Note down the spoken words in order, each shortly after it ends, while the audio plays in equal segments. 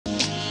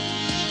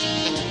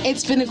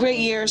It's been a great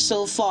year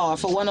so far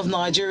for one of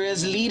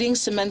Nigeria's leading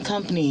cement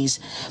companies,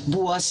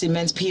 BUA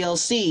Cement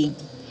PLC.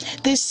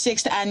 This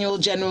 6th annual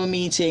general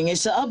meeting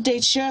is to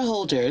update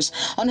shareholders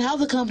on how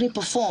the company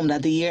performed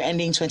at the year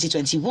ending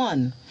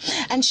 2021.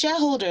 And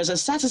shareholders are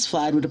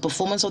satisfied with the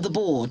performance of the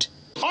board.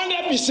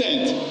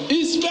 100%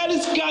 is very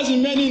scarce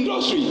in many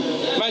industries,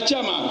 my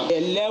chairman.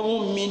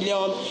 11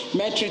 million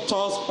metric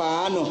tons per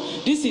annum.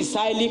 This is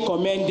highly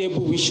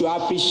commendable. We should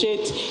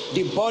appreciate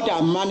the board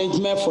and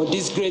management for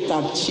this great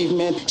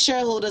achievement.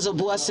 Shareholders of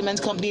BUA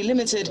Cement Company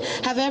Limited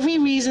have every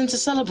reason to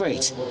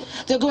celebrate.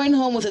 They're going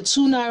home with a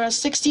 2 naira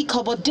 60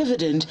 kobo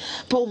dividend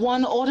per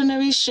one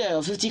ordinary share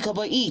of 50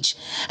 kobo each,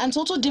 and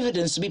total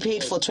dividends to be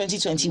paid for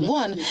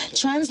 2021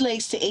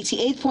 translates to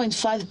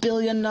 88.5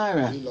 billion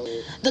naira.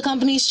 The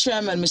company's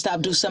chairman, Mr.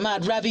 Abdul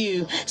Samad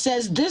Rabiu,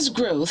 says this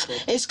growth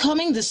is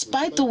coming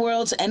despite the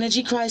world's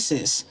energy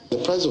crisis.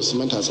 The price of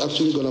cement has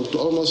actually gone up to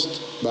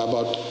almost by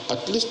about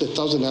at least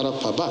 1,000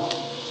 naira per bag,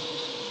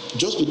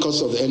 just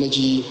because of the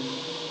energy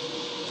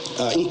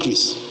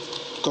increase,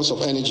 because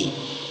of energy.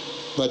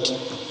 But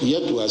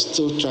yet we are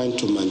still trying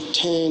to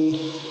maintain,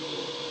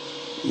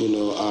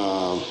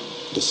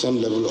 the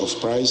same level of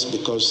price,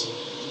 because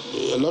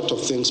a lot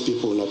of things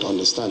people will not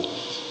understand.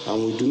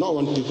 And we do not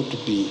want people to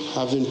be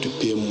having to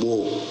pay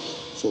more.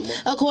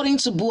 According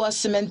to BUA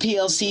Cement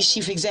PLC's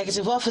Chief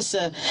Executive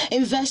Officer,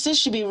 investors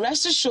should be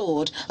rest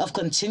assured of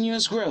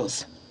continuous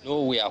growth.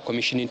 We are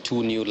commissioning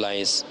 2 new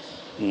lines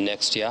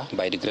next year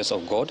by the grace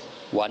of God,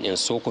 one in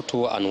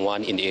Sokoto and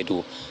one in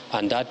Edo,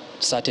 and that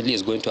certainly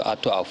is going to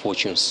add to our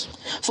fortunes.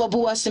 For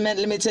BUA Cement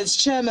Limited's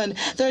chairman,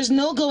 there is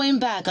no going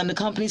back on the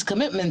company's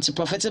commitment to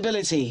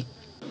profitability.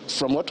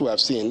 From what we have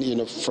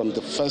seen, from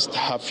the first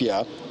half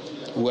year,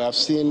 we have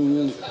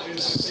seen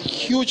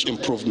huge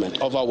improvement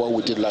over what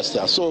we did last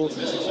year. So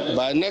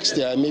by next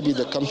year, maybe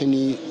the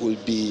company will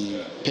be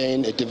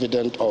paying a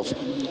dividend of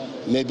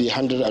maybe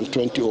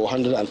 120 or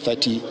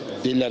 130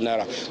 billion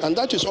naira. And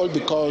that is all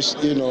because,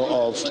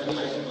 of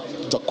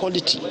the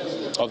quality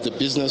of the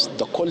business,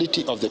 the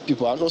quality of the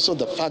people, and also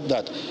the fact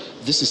that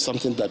this is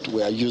something that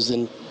we are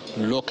using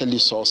locally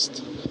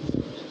sourced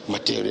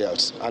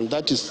materials. And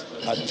that is,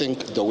 I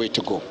think, the way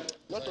to go.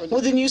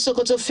 With the new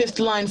Sokoto 5th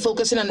line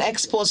focusing on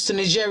exports to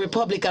Niger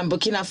Republic and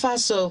Burkina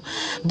Faso,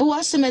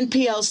 BUA Cement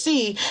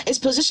PLC is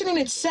positioning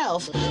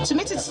itself to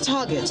meet its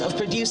target of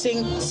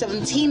producing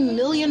 17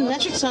 million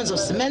metric tons of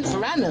cement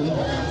per annum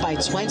by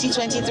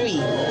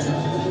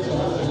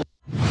 2023.